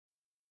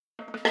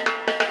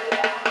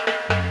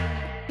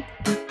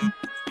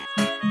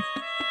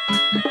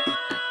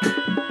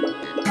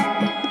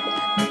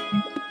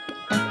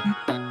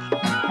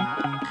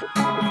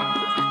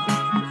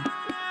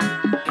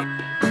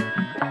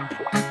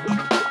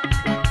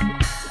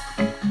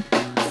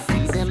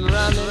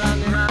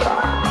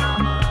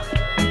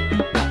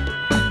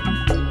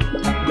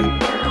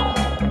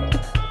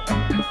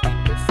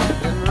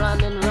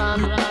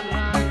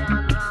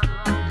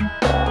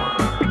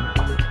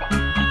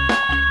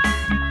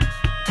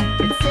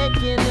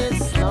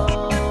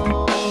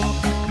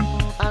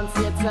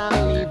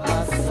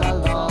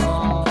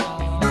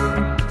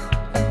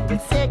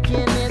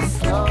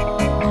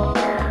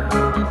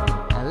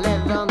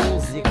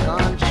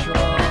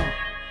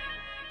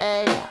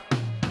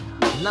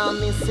Now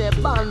me say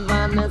born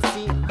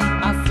vanity.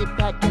 I see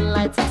packing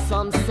lights with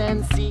some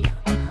sensey.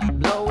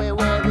 Blow away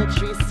where the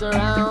trees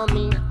surround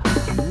me.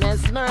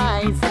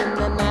 Mesmerized in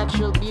the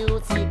natural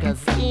beauty.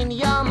 Cause in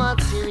your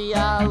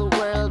material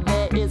world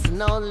there is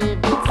no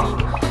liberty.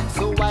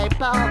 So wipe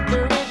out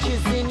the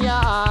riches in your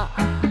heart.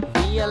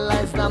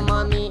 Realize the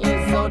money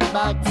is out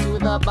back to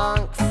the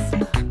banks.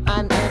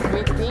 And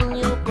everything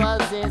you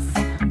possess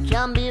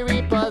can be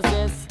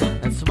repossessed.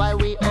 That's why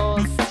we all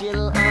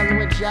still and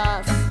we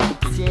just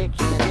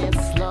taking it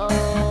slow.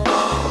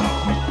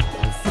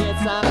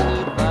 Satan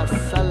leave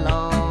us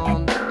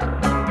alone.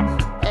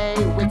 Hey,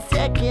 we're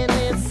taking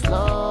it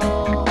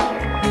slow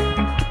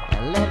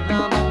and let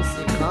the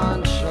music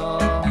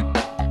control.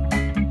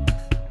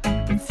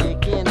 We're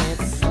taking it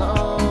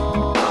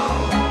slow.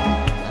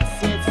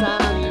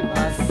 Satan leave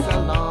us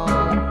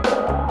alone.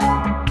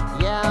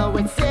 Yeah,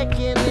 we're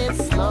taking it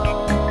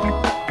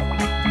slow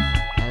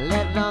and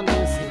let the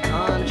music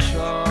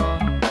control.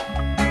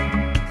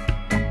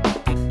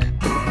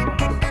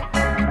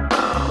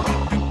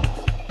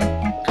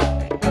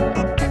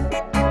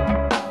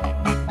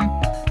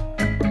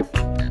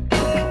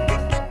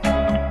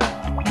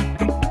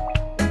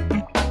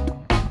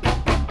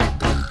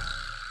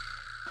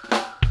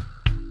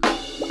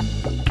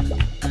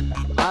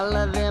 All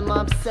of them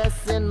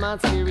obsessing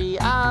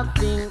material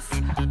things,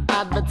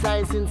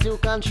 advertising to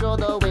control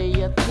the way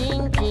you're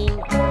thinking.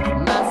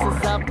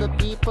 Masses of the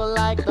people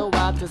like the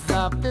waters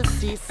of the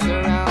sea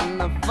surround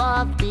the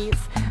fourth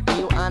beast.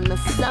 You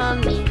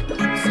understand me?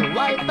 So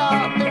wipe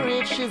out the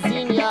riches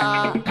in your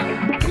heart.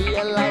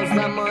 Realize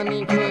the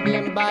money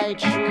couldn't buy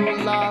true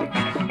love.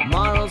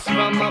 Morals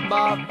from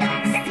above,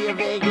 still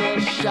they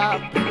get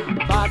shot.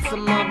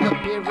 Bottom of the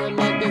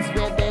pyramid is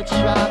where they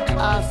trap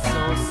us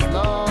so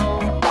slow.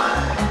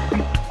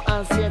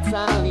 And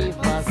Satan leave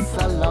us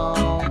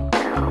alone.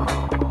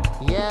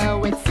 Yeah,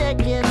 we're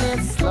taking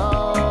it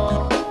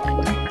slow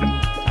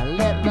and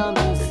let the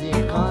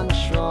music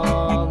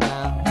control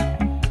now.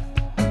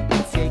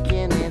 We're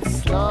taking it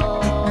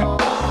slow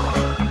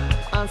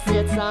and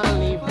Satan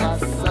leave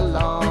us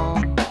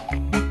alone.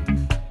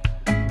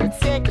 We're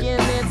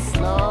taking it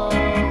slow.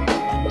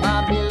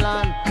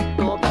 Babylon,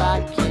 go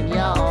back in your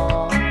home.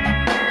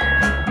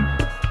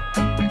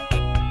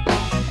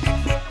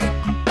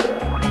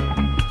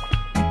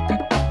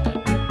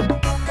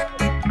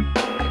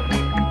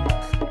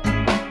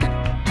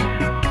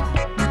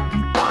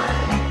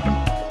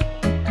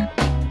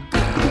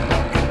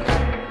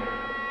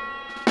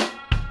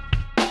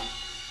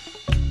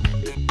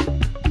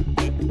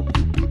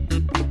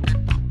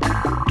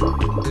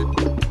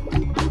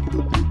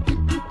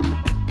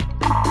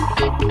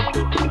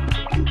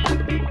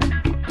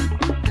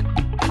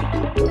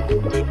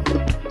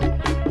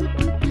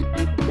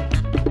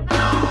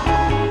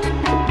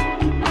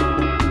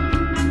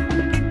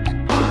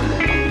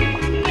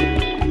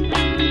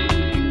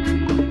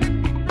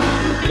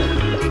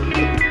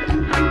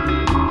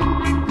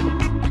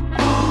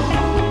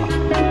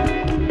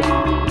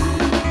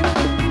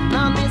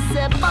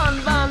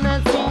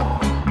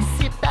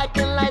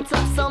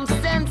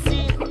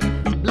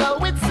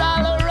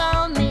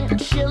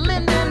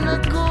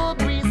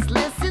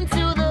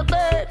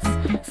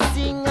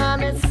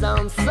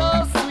 Sounds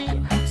so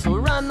sweet, so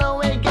run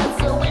away,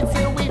 get away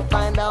till we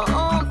find our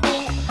own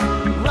thing.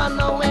 Run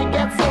away,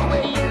 get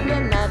away in the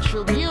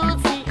natural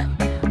beauty.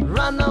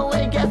 Run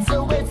away, get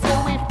away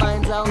till we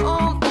find our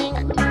own thing.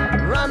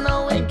 Run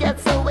away, get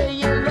away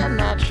in the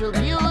natural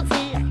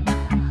beauty.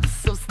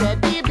 So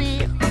steady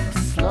be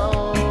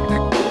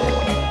slow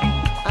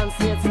and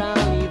Satan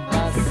leave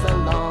us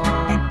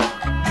alone.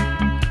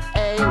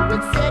 Hey,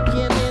 we're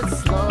taking it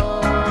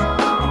slow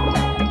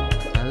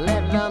and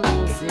let the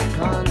music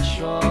on.